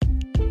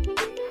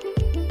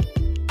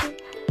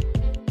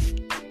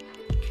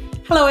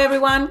Hello,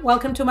 everyone.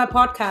 Welcome to my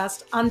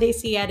podcast,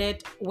 Andesi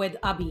Edit with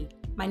Abhi.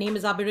 My name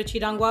is Abhiruchi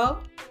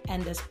Dangwal,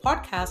 and this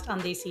podcast,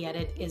 Andesi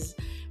Edit, is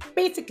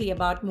basically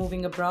about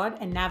moving abroad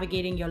and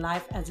navigating your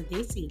life as a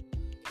Desi.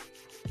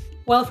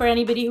 Well, for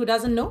anybody who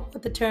doesn't know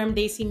what the term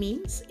Desi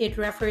means, it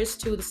refers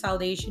to the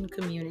South Asian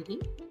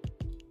community,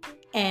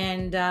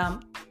 and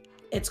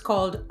it's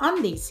called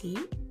Andesi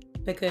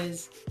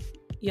because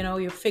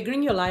you're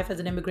figuring your life as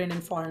an immigrant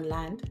in foreign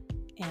land,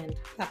 and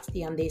that's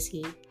the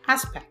Andesi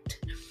aspect.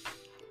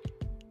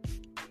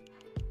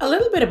 A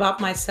little bit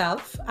about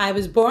myself. I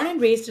was born and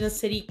raised in a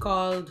city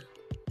called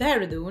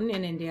Dehradun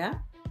in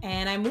India,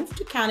 and I moved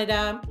to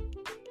Canada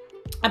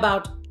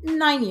about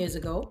 9 years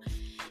ago.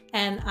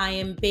 And I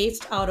am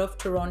based out of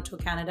Toronto,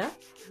 Canada.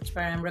 That's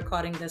where I'm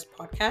recording this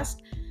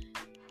podcast.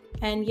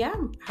 And yeah,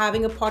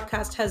 having a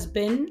podcast has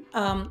been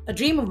a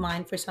dream of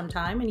mine for some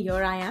time, and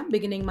here I am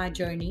beginning my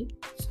journey.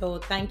 So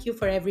thank you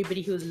for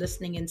everybody who's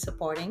listening and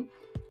supporting.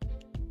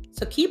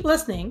 So keep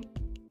listening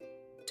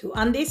to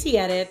Andesi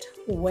Edit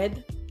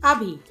with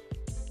Abhi.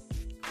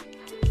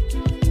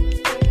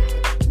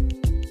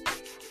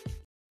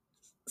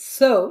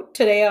 So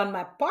today on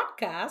my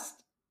podcast,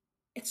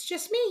 it's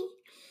just me.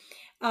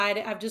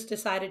 I've just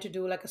decided to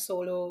do like a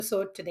solo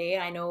episode today.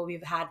 I know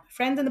we've had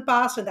friends in the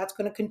past, and that's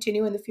going to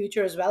continue in the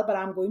future as well. But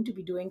I'm going to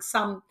be doing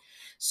some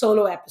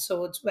solo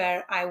episodes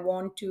where I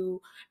want to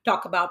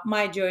talk about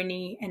my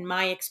journey and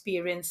my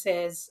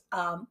experiences,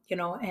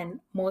 and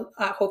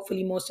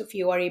hopefully most of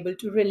you are able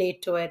to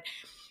relate to it.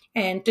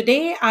 And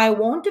today I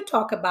want to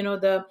talk about,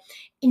 the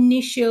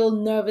initial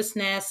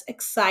nervousness,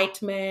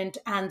 excitement,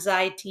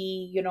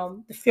 anxiety,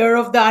 the fear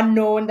of the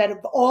unknown, that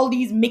all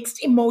these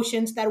mixed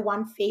emotions that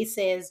one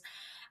faces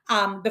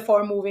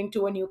before moving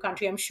to a new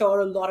country. I'm sure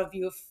a lot of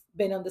you have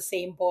been on the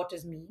same boat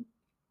as me.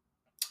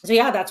 So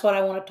yeah, that's what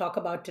I want to talk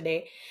about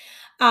today.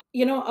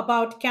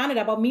 About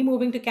Canada, about me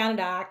moving to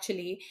Canada.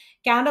 Actually,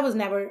 Canada was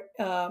never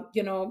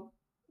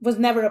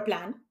a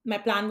plan. My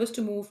plan was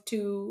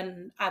to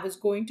and I was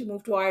going to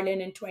move to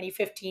Ireland in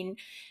 2015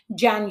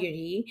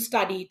 January,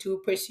 study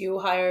to pursue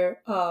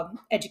higher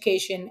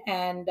education,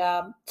 and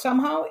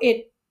somehow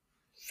it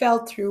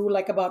fell through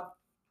like about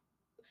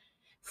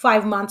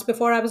 5 months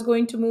before I was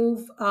going to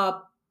move.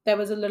 There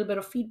was a little bit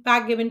of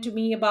feedback given to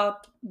me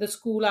about the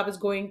school I was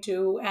going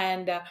to,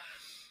 and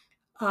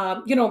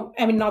I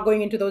mean, not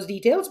going into those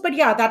details, but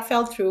yeah, that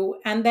fell through.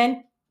 And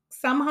then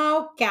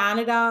somehow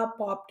Canada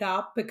popped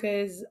up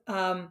because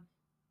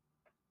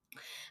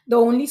the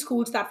only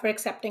schools that were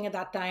accepting at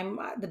that time,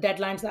 the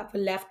deadlines that were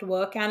left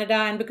were Canada.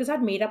 And because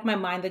I'd made up my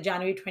mind that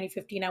January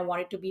 2015, I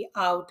wanted to be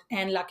out.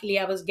 And luckily,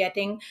 I was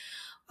getting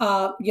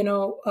to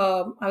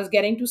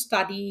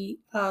study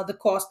the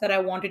course that I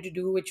wanted to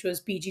do, which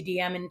was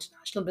PGDM,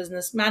 International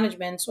Business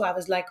Management. So I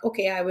was like,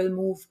 okay, I will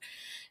move.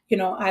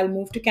 I'll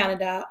move to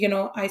Canada.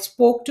 I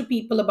spoke to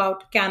people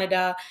about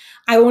Canada.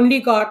 I only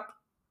got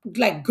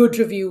like good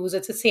reviews.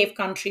 It's a safe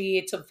country.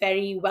 It's a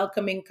very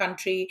welcoming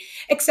country,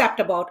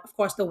 except about, of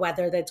course, the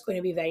weather that's going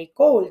to be very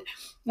cold.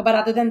 But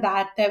other than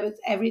that, there was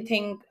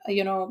everything,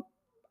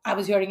 I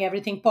was hearing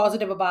everything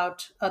positive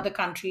about the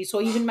country.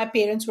 So even my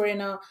parents were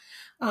in a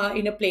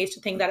place to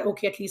think that,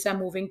 okay, at least I'm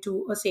moving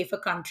to a safer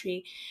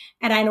country.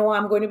 And I know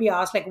I'm going to be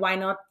asked, like, why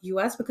not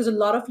US? Because a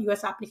lot of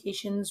US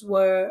applications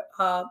were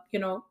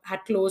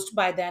had closed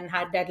by then,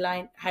 had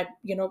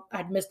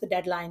missed the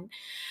deadline.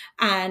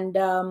 And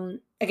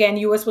again,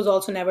 US was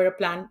also never a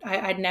plan.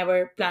 I'd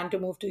never planned to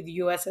move to the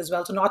US as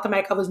well. So North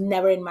America was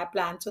never in my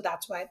plan. So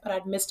that's why. But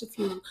I'd missed a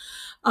few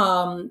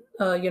um,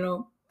 uh, you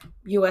know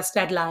US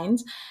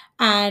deadlines.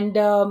 And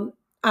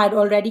I'd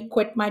already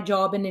quit my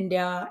job in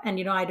India,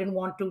 and I didn't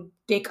want to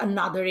take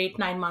another 8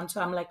 9 months.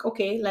 So I'm like,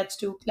 okay, let's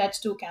do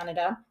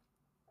Canada.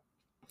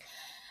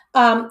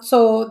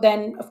 So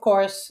then, of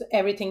course,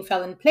 everything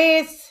fell in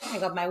place. I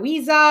got my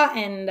visa,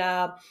 and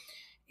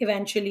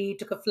eventually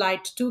took a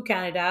flight to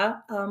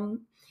Canada.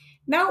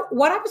 Now,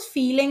 what I was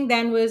feeling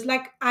then was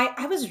like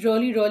I was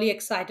really, really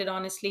excited,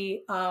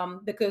 honestly,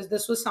 because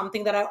this was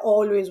something that I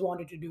always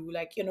wanted to do,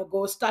 like,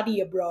 go study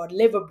abroad,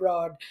 live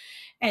abroad,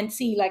 and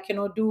see, like,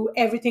 do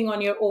everything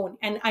on your own.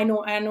 And I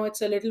know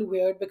it's a little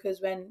weird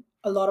because when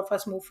a lot of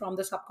us move from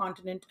the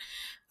subcontinent,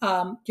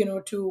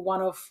 to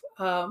one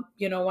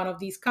of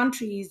these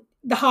countries,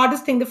 the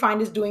hardest thing to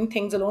find is doing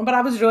things alone. But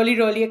I was really,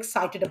 really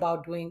excited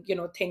about doing,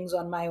 things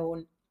on my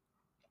own.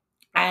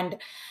 And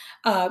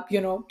I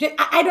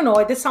don't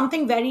know, there's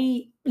something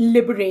very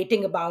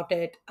liberating about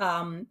it.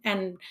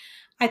 And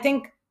I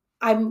think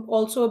I'm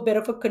also a bit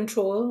of a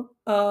control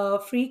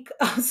freak.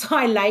 So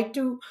I like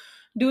to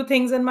do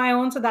things on my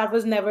own. So that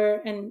was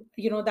never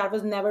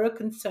a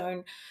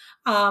concern.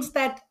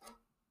 That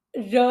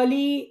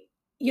really,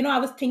 I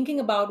was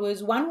thinking about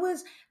was, one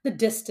was the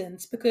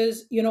distance,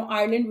 because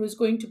Ireland was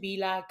going to be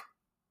like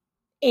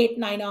 8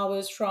 9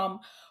 hours from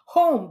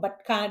home,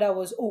 but Canada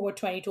was over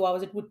 22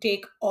 hours. It would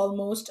take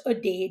almost a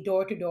day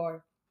door to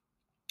door,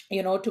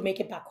 to make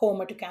it back home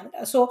or to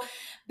Canada. So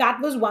that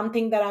was one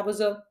thing that I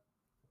was a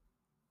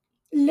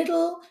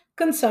little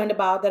concerned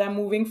about, that I'm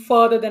moving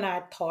further than I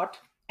had thought.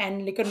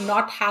 and like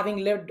not having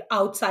lived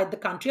outside the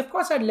country. Of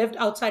course, I'd lived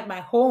outside my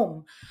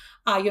home.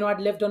 I'd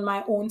lived on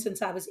my own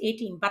since I was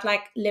 18, but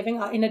like living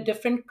in a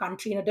different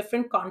country, in a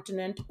different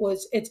continent,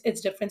 was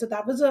it's different. So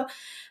that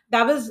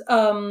was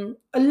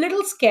a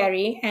little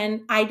scary,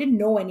 and I didn't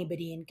know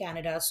anybody in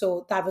Canada.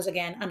 So that was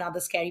again another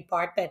scary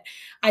part, that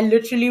I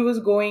literally was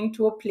going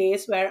to a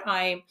place where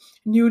I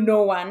knew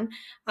no one.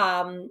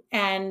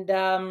 And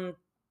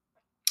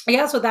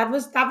Yeah, so that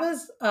was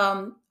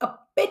a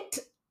bit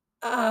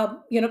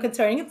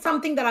concerning. It's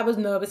something that I was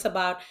nervous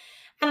about.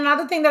 And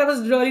another thing that I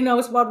was really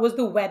nervous about was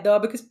the weather,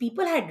 because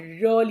people had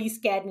really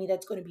scared me that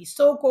it's going to be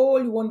so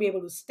cold, you won't be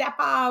able to step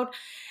out.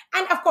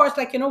 And of course,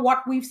 like,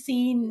 what we've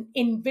seen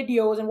in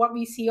videos and what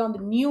we see on the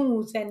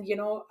news, and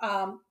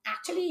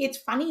actually it's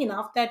funny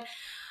enough that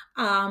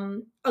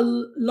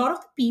lot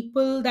of the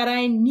people that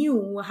I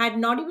knew had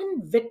not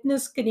even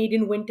witnessed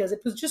Canadian winters.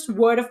 It was just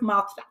word of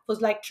mouth that was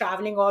like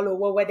traveling all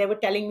over, where they were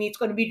telling me it's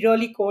going to be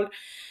really cold.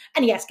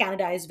 And yes,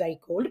 Canada is very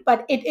cold,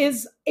 but it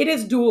is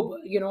doable.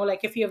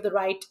 Like if you have the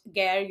right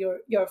gear,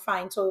 you're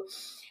fine. So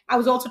I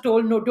was also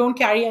told, no, don't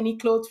carry any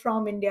clothes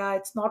from India.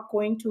 It's not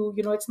going to,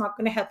 it's not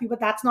going to help you.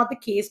 But that's not the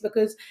case,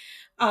 because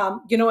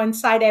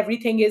inside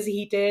everything is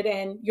heated,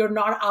 and you're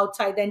not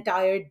outside the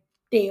entire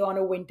day on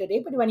a winter day.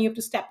 But when you have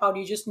to step out,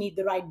 you just need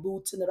the right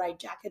boots and the right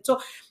jacket.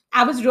 So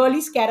I was really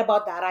scared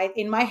about that.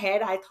 In my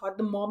head, I thought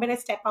the moment I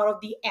step out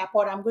of the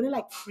airport, I'm going to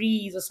like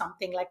freeze or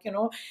something. Like,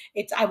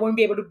 it's I won't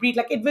be able to breathe.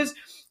 Like it was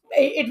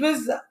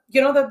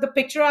the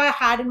picture I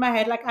had in my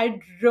head. Like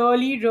I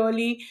really,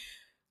 really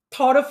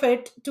thought of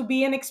it to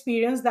be an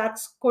experience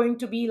that's going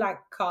to be like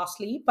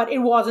costly, but it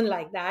wasn't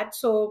like that.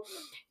 So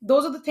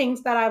those are the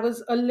things that I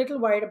was a little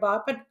worried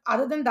about. But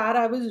other than that,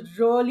 I was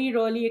really,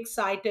 really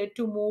excited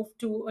to move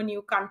to a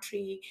new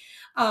country.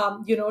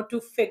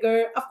 To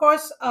figure, of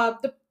course,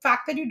 the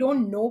fact that you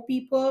don't know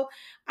people,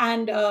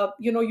 and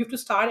you have to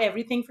start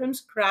everything from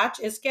scratch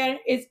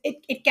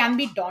it can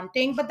be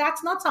daunting. But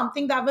that's not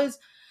something that was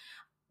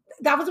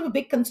a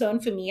big concern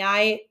for me.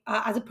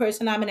 As a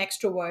person, I'm an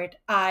extrovert.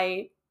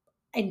 I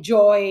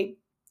enjoy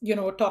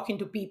talking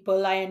to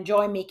people. I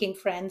enjoy making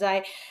friends.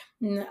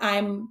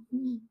 I'm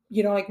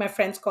like my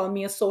friends call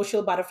me a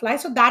social butterfly.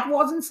 So that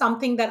wasn't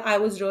something that I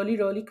was really,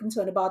 really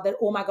concerned about, that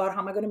oh my god,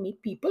 how am I going to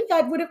meet people.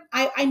 Yeah,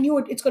 I knew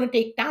it's going to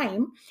take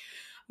time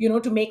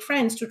to make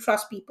friends, to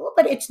trust people,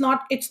 but it's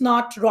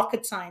not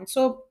rocket science.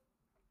 So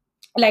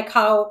like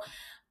how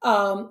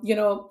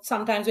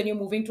sometimes when you're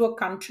moving to a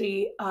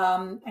country,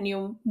 and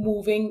you're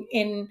moving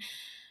in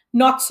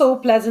not so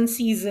pleasant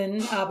season,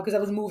 because I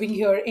was moving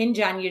here in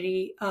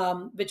January,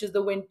 which is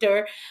the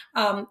winter.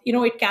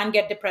 It can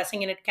get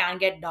depressing and it can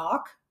get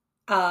dark,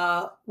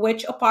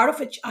 which a part of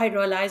which I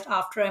realized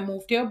after I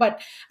moved here.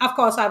 But of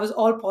course, I was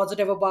all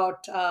positive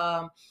about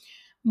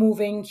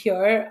moving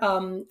here.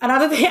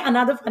 Another thing,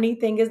 another funny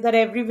thing is that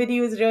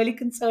everybody was really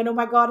concerned. Oh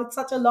my god, it's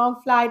such a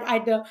long flight.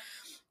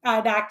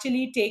 I'd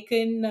actually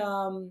taken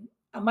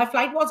my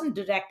flight wasn't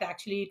direct.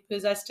 Actually, it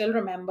was, I still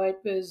remember, it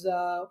was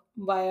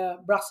via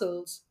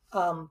Brussels.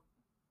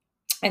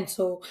 And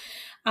so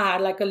I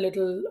had like a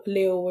little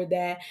layover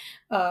there.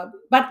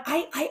 But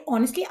I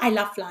honestly, I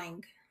love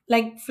flying.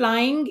 Like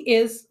flying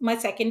is my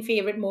second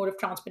favorite mode of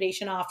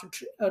transportation after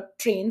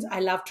trains. I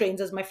love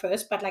trains as my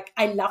first, but like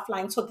I love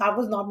flying, so that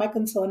was not my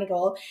concern at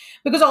all.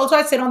 Because also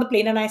I sit on the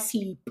plane and I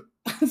sleep.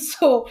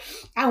 So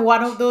I'm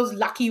one of those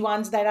lucky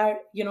ones that are,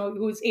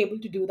 who's able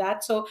to do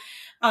that. So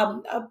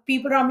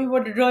people around me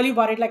were really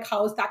worried, like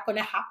how is that going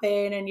to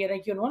happen. And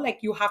like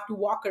you have to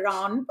walk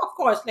around, of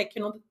course, like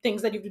the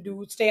things that you have to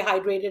do, stay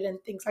hydrated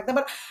and things like that.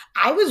 But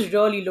I was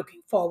really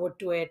looking forward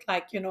to it,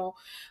 like to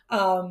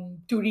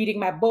reading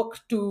my book,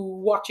 to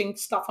watching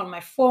stuff on my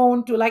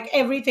phone, to like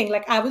everything.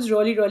 Like I was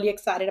really, really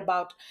excited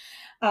about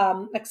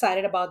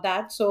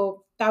that.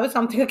 So that was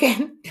something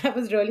again that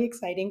was really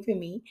exciting for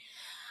me.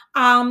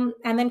 And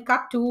then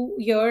cut to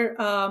here,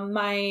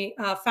 my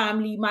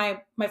family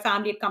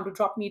had come to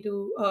drop me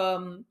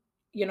to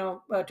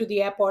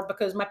the airport,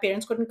 because my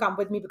parents couldn't come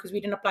with me because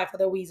we didn't apply for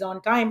the visa on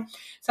time.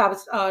 So I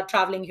was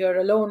traveling here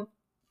alone.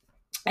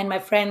 And my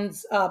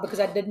friends,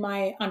 because I did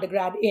my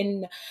undergrad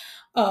in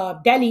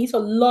Delhi, so a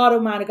lot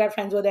of my undergrad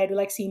friends were there to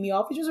like see me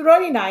off, which was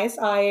really nice.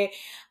 I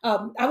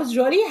was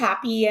really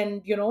happy,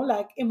 and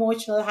like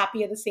emotional,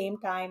 happy at the same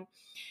time.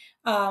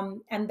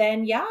 And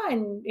then yeah,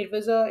 and it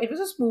was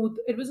a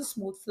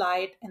smooth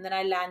flight. And then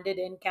I landed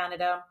in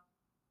Canada.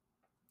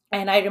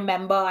 And I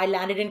remember I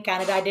landed in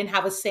Canada, I didn't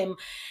have a SIM,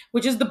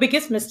 which is the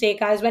biggest mistake,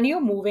 guys. When you're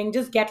moving,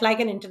 just get like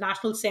an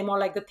international SIM, or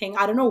like the thing,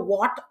 I don't know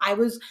what, I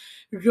was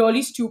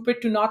really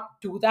stupid to not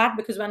do that.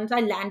 Because once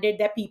I landed,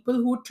 there are people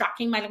who were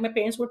tracking my, like my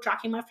parents were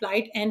tracking my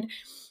flight. And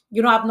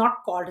I've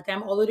not called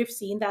them, although they've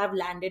seen that I've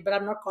landed, but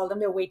I've not called them.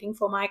 They're waiting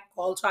for my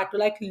call. So I had to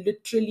like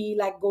literally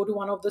like go to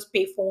one of those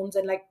pay phones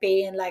and like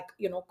pay and like,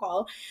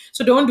 call.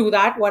 So don't do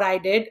that. What I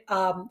did,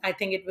 I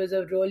think it was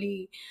a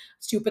really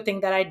stupid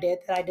thing that I did,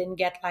 that I didn't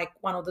get like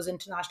one of those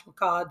international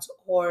cards,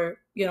 or,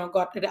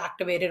 got it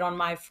activated on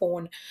my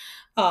phone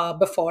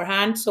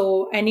beforehand.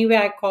 So anyway,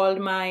 I called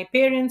my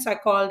parents, I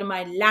called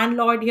my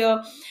landlord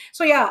here.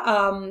 So yeah,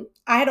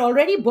 I had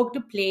already booked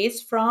a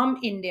place from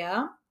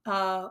India.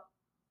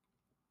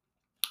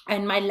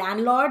 And my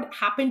landlord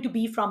happened to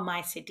be from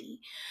my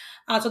city.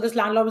 So this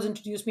landlord was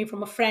introduced me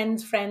from a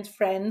friends,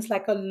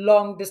 like a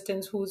long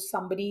distance, who's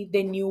somebody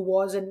they knew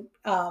was in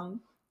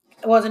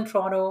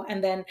Toronto.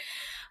 And then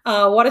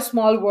what a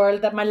small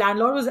world that my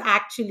landlord was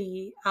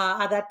actually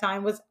at that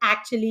time was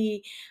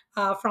actually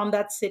from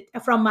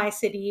my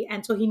city,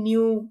 and so he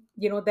knew,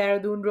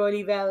 Dehradun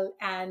really well.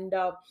 And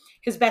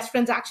his best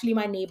friend's actually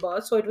my neighbor.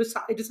 So it was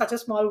such a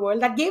small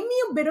world that gave me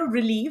a bit of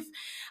relief.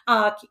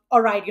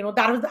 All right,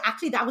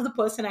 that was the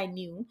person I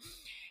knew.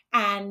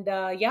 And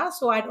yeah,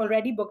 so I'd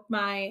already booked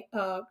my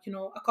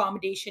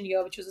accommodation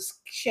here, which was a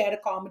shared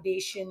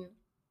accommodation,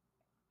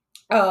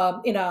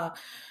 in a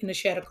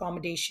shared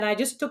accommodation. I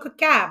just took a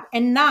cab,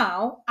 and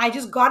now I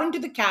just got into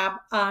the cab,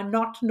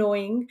 not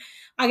knowing.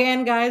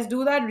 Again, guys,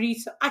 do that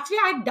research. Actually,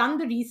 I'd done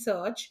the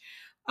research,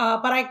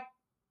 but I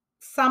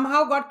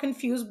somehow got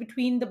confused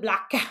between the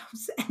black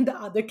cabs and the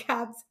other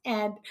cabs,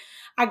 and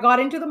I got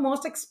into the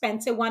most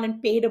expensive one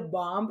and paid a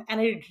bomb, and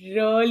it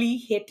really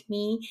hit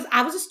me.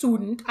 I was a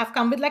student. I've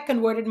come with like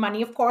converted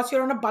money. Of course,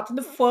 you're on a button.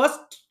 The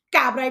first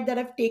cab ride that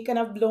I've taken,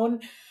 I've blown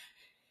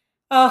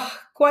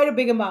quite a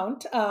big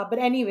amount. But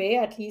anyway,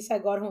 at least I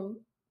got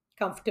home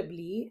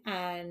comfortably.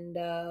 And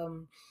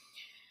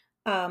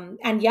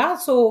yeah,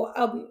 so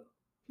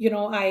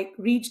I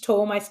reached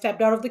home. I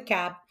stepped out of the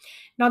cab.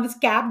 Now this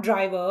cab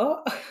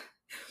driver,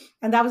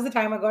 and that was the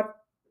time I got,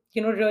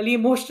 really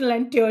emotional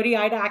and teary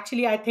eyed.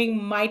 Actually, I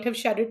think might have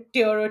shed a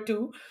tear or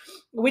two,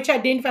 which I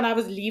didn't when I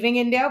was leaving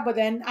India. But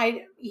then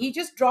he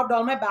just dropped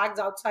all my bags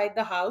outside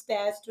the house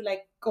stairs to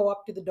like go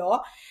up to the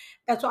door.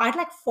 And so I had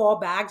like four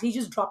bags. He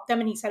just dropped them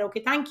and he said, "Okay,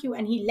 thank you."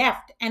 And he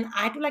left. And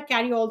I had to like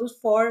carry all those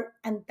four.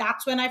 And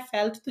that's when I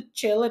felt the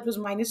chill. It was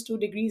 -2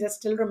 degrees. I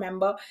still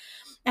remember.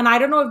 And I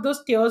don't know if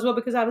those tears were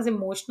because I was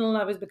emotional,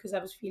 or was because I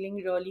was feeling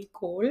really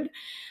cold.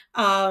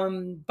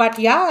 But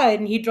yeah,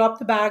 and he dropped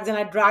the bags, and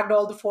I dragged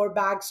all the four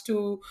bags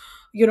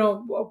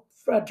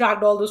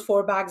dragged all those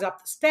four bags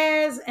up the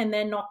stairs, and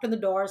then knocked on the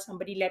door.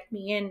 Somebody let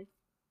me in.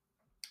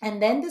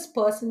 And then this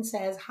person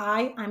says,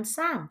 "Hi, I'm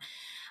Sam."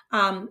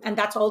 And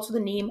that's also the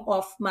name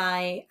of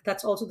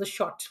that's also the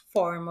short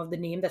form of the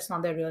name. That's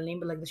not their real name,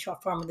 but like the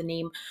short form of the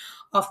name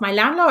of my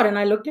landlord. And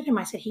I looked at him,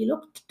 I said, he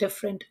looked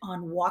different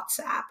on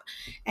WhatsApp.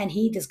 And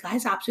this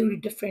guy's absolutely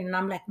different. And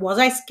I'm like, was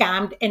I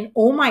scammed? And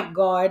oh my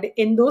God,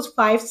 in those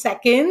 5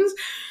 seconds,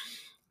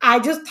 I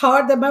just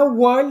thought that my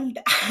world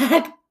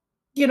had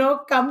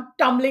come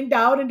tumbling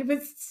down, and it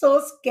was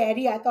so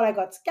scary. I thought I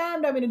got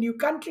scammed. I'm in a new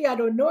country. I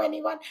don't know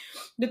anyone.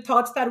 The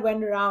thoughts that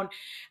went around.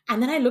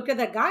 And then I looked at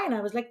that guy and I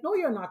was like, no,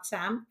 you're not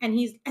Sam. And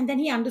then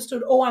he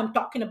understood, oh, I'm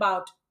talking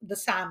about the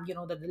Sam,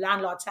 the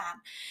landlord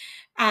Sam.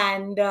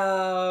 And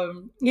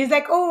he's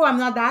like, oh, I'm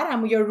not that.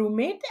 I'm your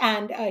roommate.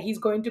 And he's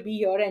going to be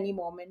here any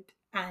moment.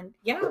 And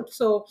yeah,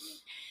 so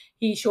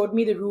he showed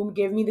me the room,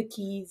 gave me the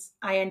keys.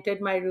 I entered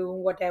my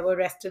room, whatever,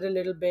 rested a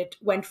little bit,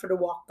 went for a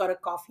walk, got a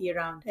coffee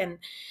around. And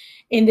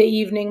in the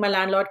evening, my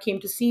landlord came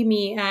to see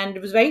me, and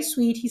it was very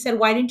sweet. He said,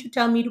 "Why didn't you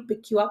tell me to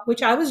pick you up?"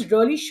 Which I was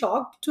really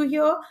shocked to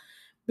hear,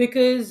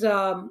 because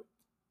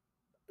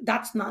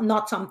that's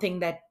not something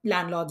that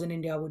landlords in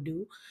India would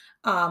do.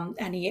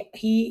 And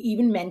he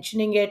even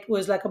mentioning it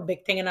was like a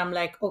big thing. And I'm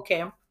like,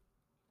 okay.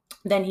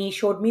 Then he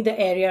showed me the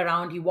area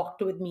around. He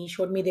walked with me,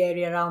 showed me the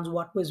area around,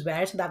 what was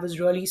where. So that was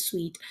really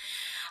sweet.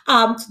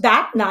 So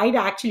that night,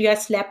 actually, I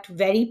slept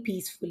very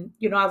peacefully.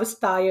 I was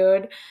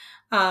tired.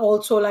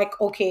 Also, like,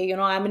 okay,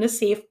 I'm in a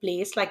safe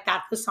place. Like,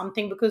 that was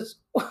something, because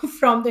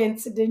from the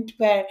incident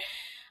where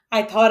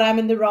I thought I'm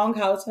in the wrong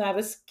house and I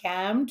was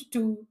scammed,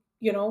 to,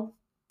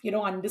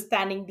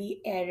 understanding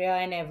the area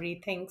and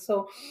everything.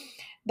 So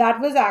that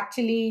was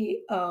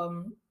actually,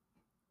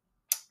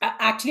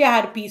 I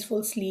had a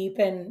peaceful sleep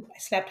and I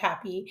slept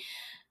happy.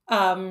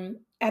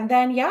 And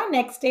then, yeah,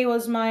 next day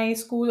was my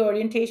school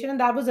orientation, and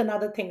that was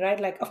another thing, right?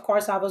 Like, of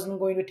course, I wasn't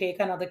going to take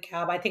another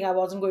cab. I think I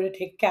wasn't going to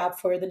take a cab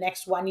for the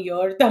next 1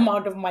 year. The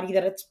amount of money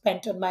that I'd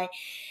spent on my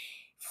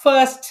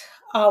first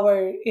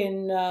hour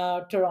in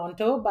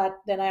Toronto. But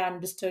then I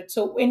understood.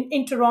 So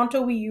in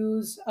Toronto, we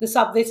use the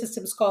subway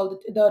system is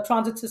called, the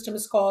transit system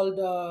is called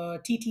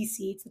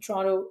TTC. It's the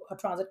Toronto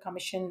Transit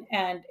Commission,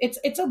 and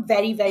it's a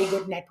very, very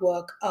good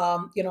network,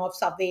 of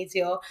subways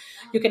here.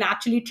 You can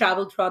actually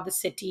travel throughout the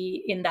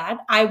city in that.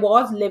 I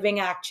was living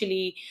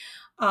actually.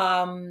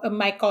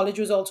 My college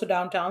was also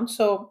downtown,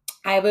 so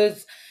I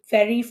was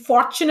very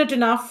fortunate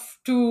enough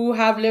to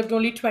have lived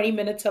only 20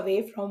 minutes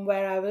away from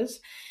where I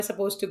was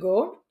supposed to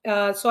go.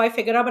 So I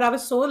figured out, but I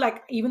was so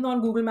like, even though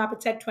on Google Map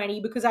it said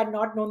 20, because I'd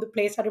not known the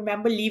place. I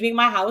remember leaving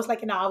my house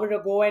like an hour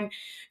ago, and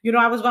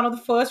I was one of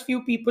the first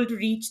few people to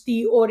reach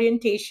the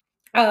orientation,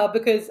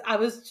 because I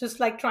was just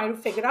like trying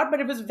to figure it out,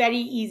 but it was very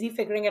easy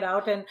figuring it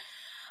out. And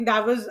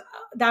that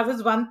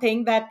was one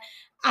thing that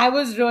I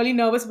was really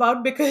nervous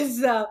about,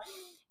 because of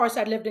course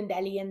I lived in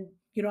Delhi, and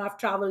I've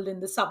traveled in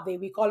the subway.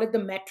 We call it the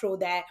metro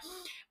there.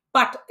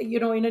 But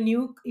in a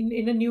new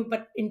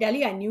but in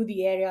Delhi I knew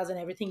the areas and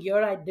everything.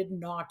 Here I did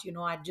not.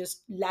 I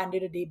just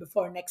landed a day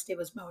before. Next day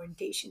was my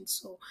orientation.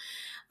 So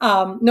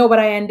no, but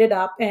I ended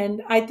up,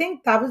 and I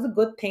think that was the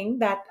good thing,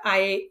 that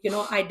I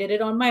did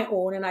it on my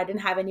own, and I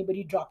didn't have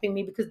anybody dropping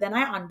me, because then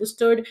I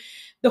understood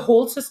the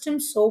whole system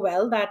so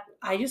well that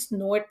I just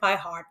know it by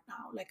heart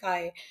now.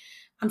 Like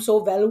I'm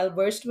so well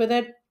versed with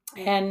it.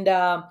 And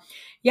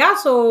yeah,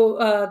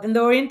 so then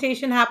the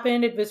orientation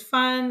happened. It was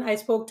fun. I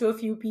spoke to a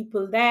few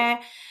people there.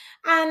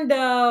 And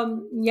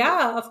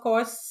yeah, of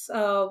course,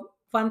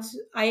 once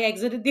I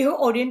exited the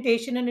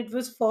orientation and it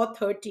was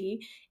 4:30,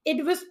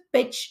 it was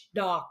pitch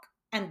dark.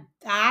 And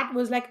that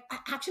was like,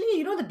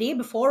 actually, the day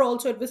before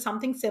also it was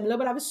something similar,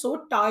 but I was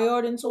so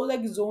tired and so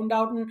like zoned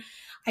out, and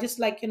I just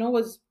like,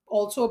 was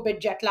also a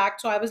bit jet lagged.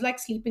 So I was like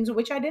sleeping, so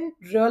which I didn't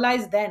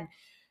realize then.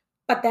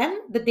 But then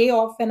the day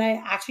off, when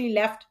I actually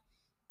left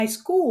my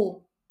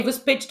school, it was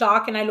pitch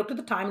dark, and I looked at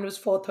the time and it was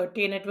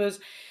 4:30, and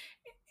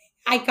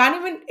I can't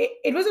even,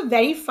 it was a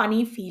very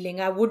funny feeling.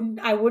 I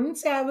wouldn't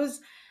say I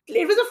was,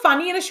 it was a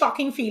funny and a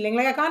shocking feeling.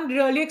 Like I can't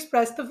really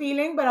express the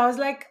feeling, but I was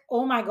like,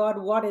 oh my God,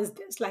 what is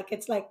this? Like,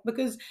 it's like,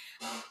 because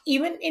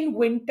even in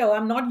winter,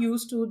 I'm not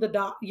used to the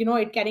dark,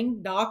 it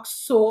getting dark.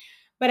 So,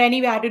 but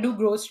anyway, I had to do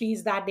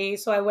groceries that day.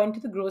 So I went to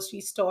the grocery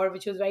store,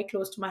 which was very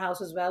close to my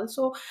house as well.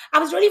 So I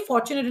was really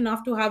fortunate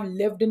enough to have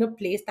lived in a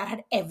place that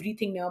had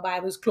everything nearby. I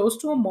was close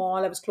to a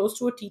mall, I was close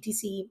to a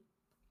TTC,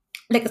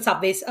 like a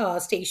subway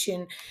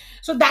station.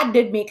 So that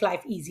did make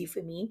life easy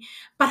for me.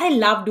 But I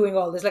love doing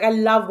all this. Like I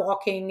love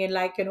walking and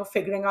like,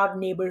 figuring out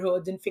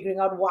neighborhoods and figuring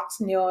out what's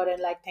near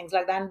and like things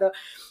like that. And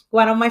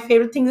one of my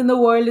favorite things in the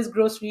world is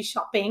grocery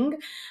shopping.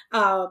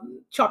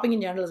 Shopping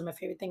in general is my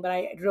favorite thing, but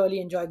I really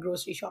enjoy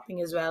grocery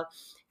shopping as well.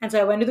 And so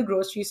I went to the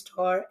grocery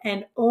store,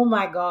 and oh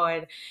my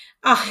God,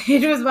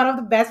 it was one of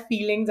the best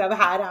feelings I've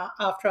had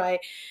after I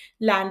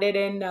landed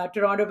in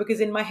Toronto, because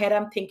in my head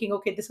I'm thinking,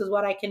 okay, this is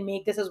what I can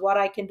make, this is what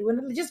I can do,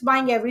 and just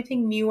buying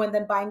everything new, and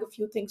then buying a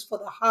few things for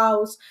the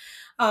house.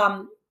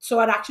 So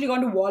I'd actually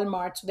gone to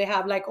Walmart, so they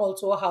have like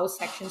also a house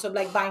section. So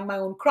like buying my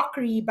own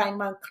crockery, buying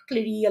my own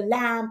cutlery, a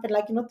lamp, and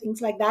like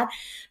things like that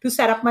to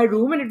set up my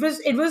room. And it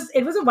was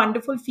a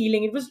wonderful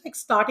feeling. It was like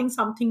starting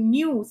something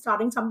new,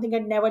 starting something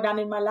I'd never done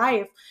in my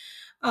life.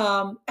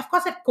 Of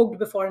course, I'd cooked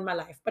before in my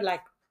life, but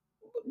like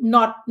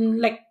not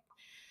like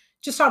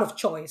just out of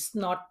choice,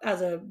 not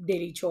as a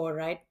daily chore,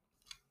 right?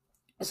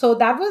 So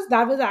that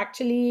was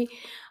actually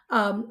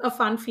a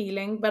fun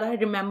feeling. But I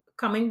remember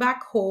coming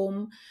back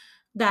home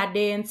that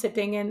day and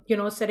sitting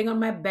on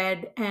my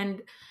bed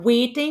and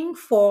waiting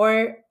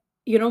for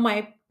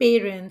my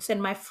parents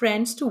and my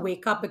friends to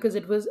wake up, because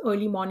it was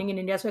early morning in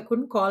India, so I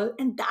couldn't call.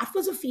 And that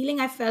was a feeling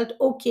I felt,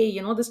 okay,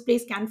 this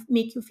place can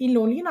make you feel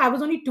lonely. I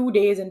was only 2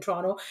 days in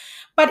Toronto,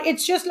 but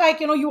it's just like,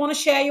 you want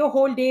to share your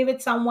whole day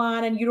with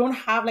someone, and you don't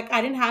have, like, I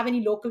didn't have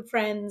any local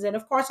friends. And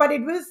of course, but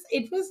it was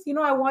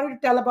I wanted to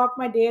tell about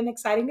my day, and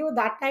exciting day.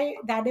 That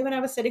day when I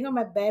was sitting on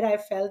my bed, I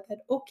felt that,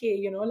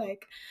 okay,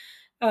 like,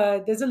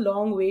 there's a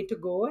long way to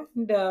go.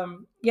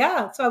 And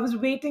yeah, so I was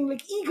waiting,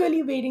 like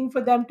eagerly waiting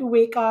for them to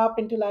wake up,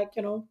 and to like,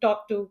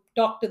 talk to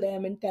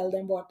them and tell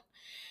them what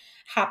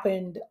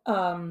happened.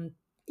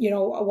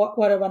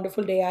 What a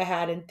wonderful day I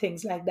had, and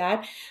things like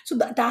that. So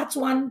that's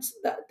one,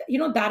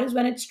 that is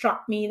when it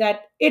struck me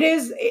that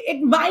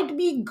it might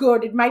be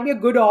good, it might be a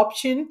good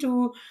option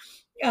to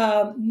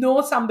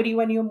know somebody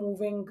when you're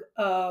moving,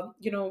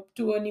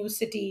 to a new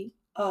city,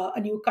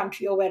 a new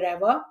country, or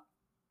wherever,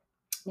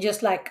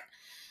 just like,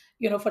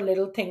 for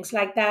little things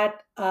like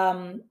that.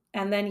 And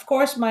then, of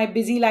course, my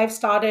busy life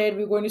started.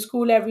 We were going to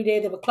school every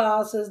day. There were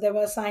classes, there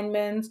were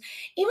assignments.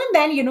 Even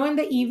then, in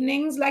the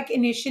evenings, like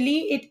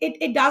initially,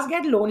 it does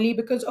get lonely,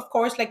 because, of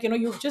course, like,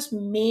 you've just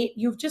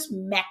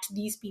met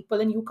these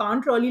people, and you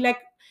can't really like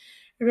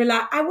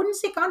rely. I wouldn't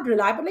say can't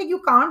rely, but like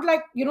you can't,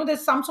 like,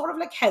 there's some sort of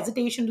like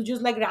hesitation to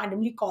just like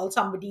randomly call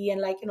somebody and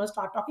like,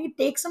 start talking. It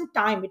takes some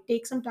time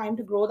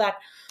to grow that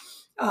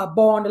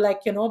bond,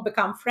 like,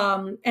 become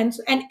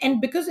friends.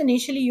 And because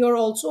initially you're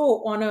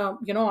also on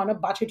a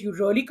budget, you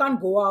really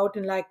can't go out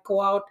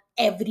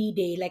every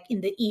day, like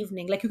in the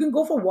evening. Like, you can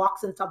go for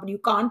walks and stuff, but you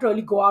can't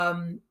really go out,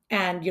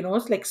 and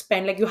it's like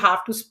spend, like, you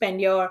have to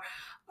spend your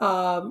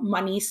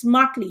money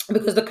smartly,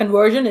 because the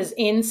conversion is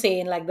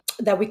insane. Like,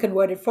 that we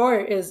converted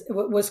for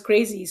was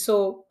crazy.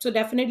 So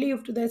definitely you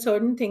have to, there's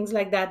certain things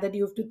like that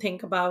you have to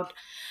think about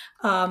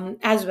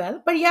as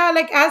well. But yeah,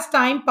 like as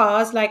time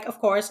passed, like, of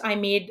course, I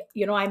made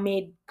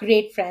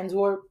great friends, who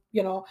were,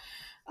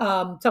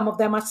 some of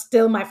them are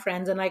still my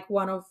friends. And like,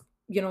 one of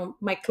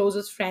my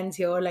closest friends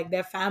here, like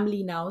their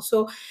family now.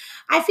 So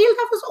I feel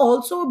that was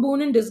also a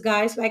boon in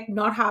disguise, like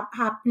not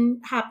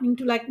happening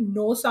to like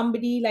know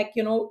somebody, like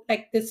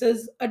like this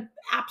is a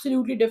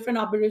absolutely different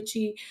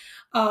Abhiruchi.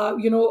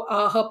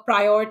 Her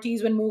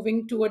priorities when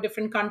moving to a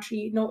different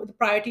country, the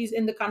priorities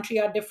in the country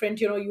are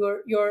different.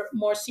 You're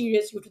more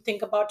serious, you have to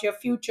think about your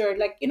future,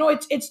 like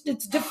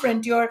it's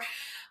different. There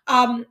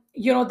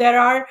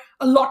are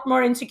a lot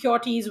more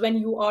insecurities when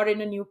you are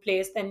in a new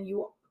place than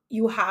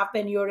you have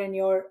when you're in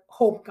your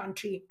home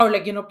country, or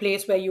like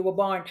place where you were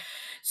born.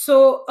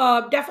 So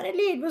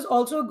definitely it was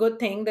also a good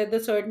thing that the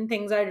certain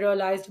things I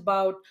realized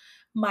about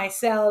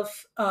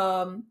myself,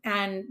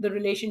 and the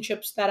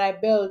relationships that I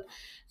built.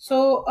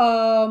 So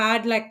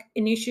had like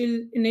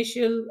initial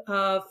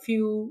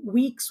few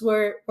weeks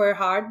were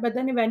hard, but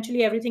then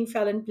eventually everything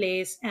fell in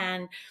place,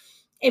 and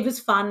it was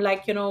fun.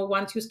 Like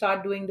once you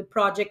start doing the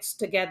projects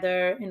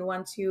together, and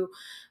once you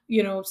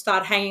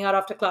start hanging out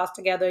after class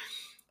together,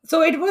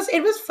 so it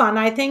was fun.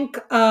 I think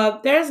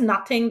there is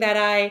nothing that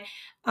I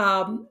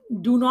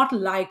do not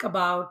like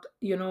about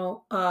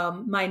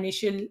my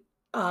initial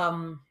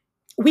um,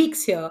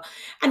 weeks here.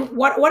 And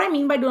what I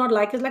mean by do not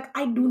like is, like,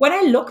 I do, when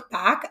I look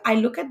back, I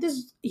look at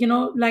this,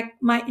 like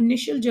my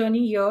initial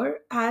journey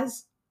here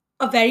as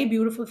a very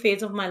beautiful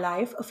phase of my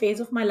life, a phase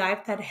of my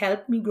life that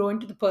helped me grow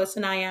into the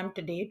person I am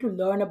today, to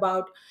learn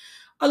about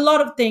a lot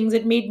of things.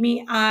 It made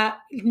me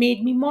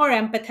more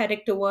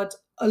empathetic towards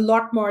a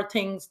lot more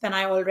things than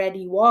I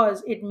already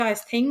was. It made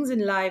things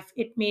in life.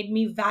 It made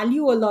me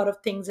value a lot of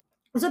things.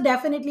 So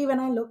definitely, when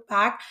I look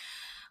back,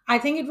 I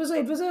think it was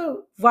a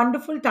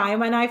wonderful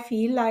time, and I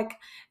feel like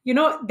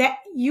that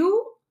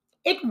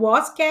it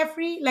was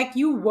carefree. Like,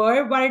 you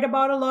were worried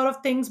about a lot of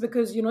things,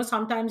 because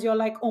sometimes you're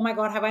like, oh my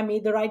god, have I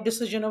made the right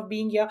decision of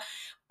being here?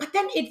 But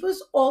then it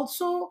was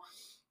also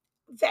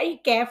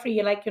very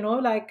carefree. Like,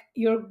 like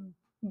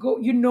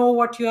you know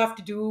what you have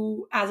to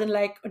do, as in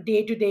like a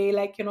day to day,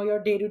 like your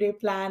day to day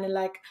plan, and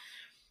like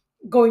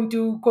going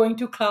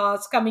to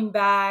class, coming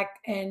back,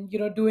 and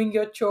doing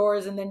your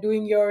chores, and then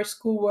doing your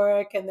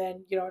schoolwork, and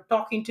then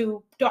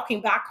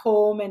talking back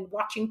home and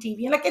watching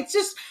TV. Like, it's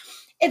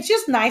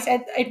just nice.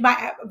 It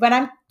might, when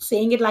I'm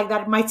saying it like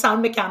that, it might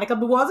sound mechanical,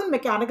 but it wasn't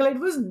mechanical. It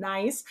was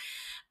nice.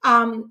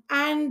 And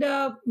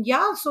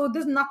yeah, so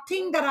there's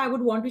nothing that I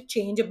would want to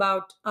change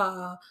about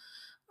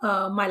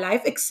my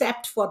life,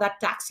 except for that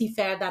taxi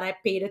fare that I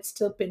paid. It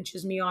still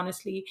pinches me,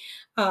 honestly.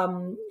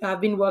 I've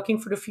been working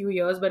for a few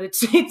years, but it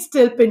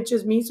still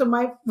pinches me. So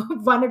my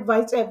one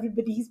advice to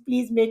everybody is,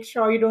 please make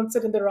sure you don't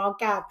sit in the wrong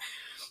cab.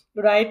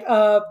 Right?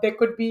 There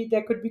could be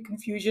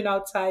confusion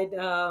outside.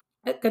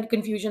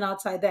 Confusion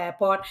outside the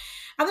airport.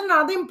 And then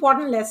another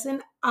important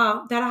lesson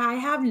that I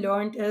have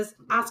learned is,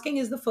 asking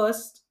is the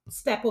first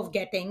step of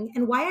getting.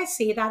 And why I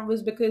say that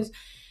was because,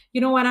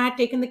 when I had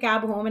taken the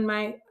cab home, and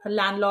my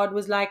landlord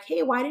was like,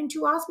 hey, why didn't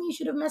you ask me? You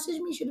should have messaged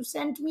me, you should have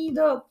sent me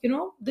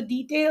the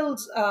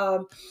details,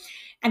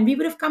 and we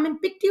would have come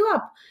and picked you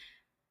up.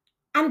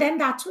 And then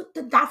that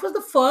was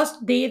the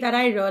first day that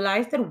I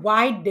realized that,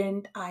 why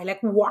didn't I?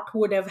 Like, what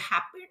would have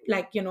happened?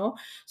 Like,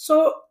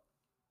 so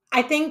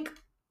I think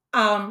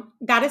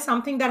that is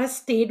something that has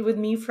stayed with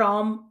me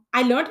from.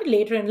 I learned it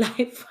later in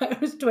life. I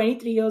was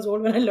 23 years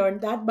old when I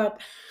learned that, but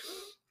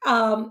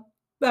um,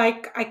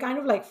 like, I kind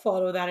of like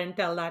follow that and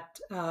tell that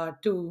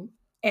to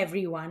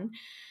everyone.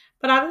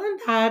 But other than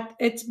that,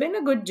 it's been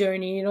a good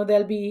journey.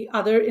 There'll be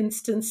other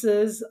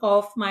instances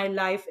of my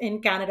life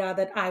in Canada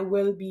that I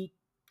will be,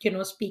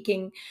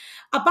 speaking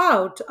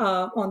about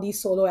on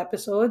these solo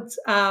episodes.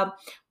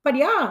 But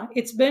yeah,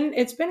 it's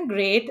been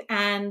great.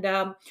 And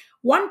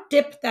one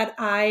tip that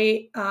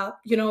I,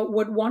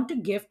 would want to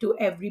give to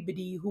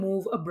everybody who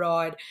move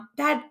abroad,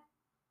 that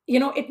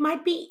it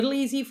might be a little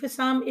easy for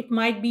some, it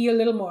might be a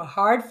little more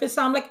hard for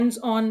some. Like, depends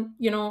on,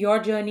 your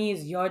journey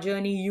is your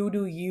journey, you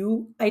do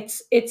you.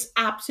 It's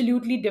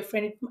absolutely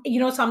different.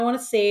 Something I want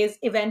to say is,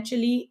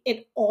 eventually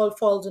it all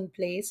falls in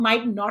place.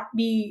 Might not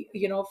be,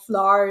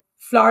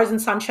 flowers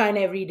and sunshine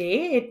every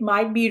day. It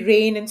might be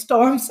rain and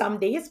storms some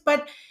days,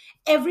 but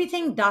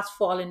everything does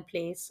fall in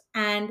place.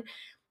 And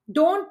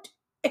don't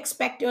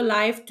expect your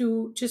life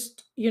to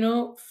just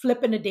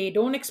flip in a day.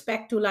 Don't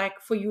expect to, like,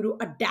 for you to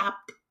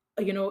adapt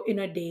in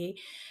a day.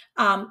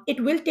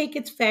 It will take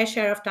its fair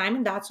share of time,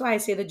 and that's why I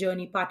say the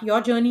journey part.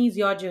 Your journey is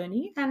your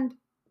journey, and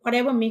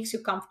whatever makes you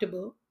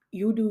comfortable,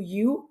 you do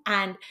you.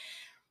 And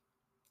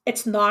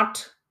it's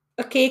not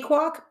a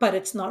cakewalk, but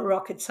it's not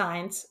rocket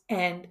science.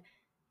 And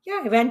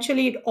yeah,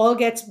 eventually it all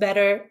gets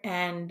better.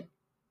 And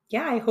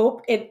yeah, I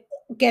hope it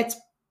gets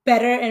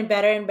better and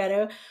better and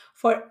better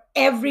for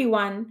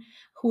everyone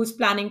who's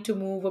planning to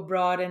move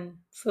abroad, and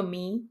for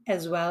me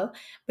as well,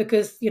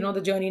 because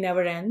the journey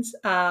never ends.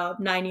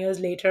 9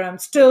 years later, I'm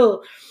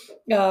still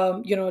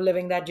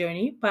living that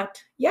journey. But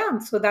yeah,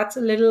 so that's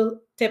a little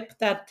tip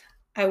that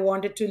I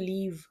wanted to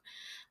leave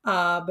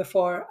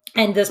before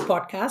I end this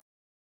podcast.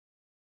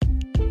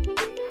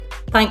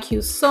 Thank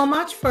you so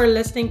much for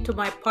listening to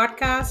my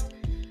podcast,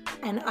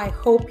 and I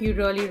hope you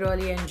really,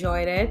 really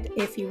enjoyed it.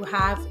 If you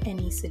have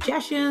any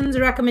suggestions,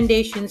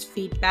 recommendations,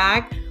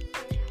 feedback,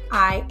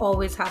 I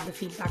always have the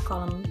feedback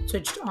column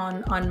switched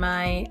on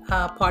my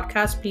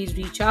podcast. Please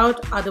reach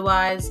out.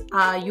 Otherwise,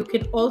 you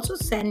can also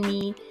send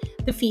me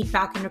the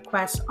feedback and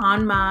requests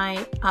on my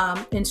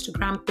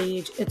Instagram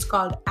page. It's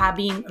called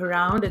Abbying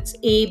Around. It's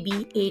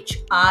ABHING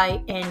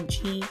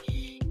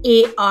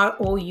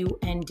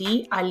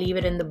I'll leave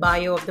it in the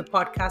bio of the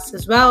podcast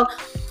as well.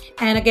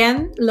 And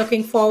again,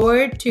 looking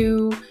forward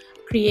to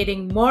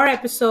creating more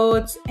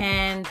episodes,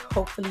 and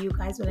hopefully you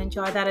guys will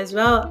enjoy that as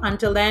well.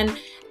 Until then,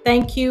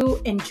 thank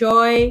you,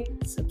 enjoy,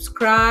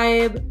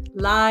 subscribe,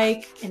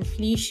 like, and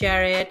please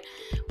share it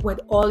with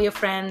all your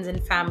friends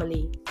and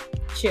family.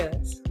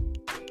 Cheers.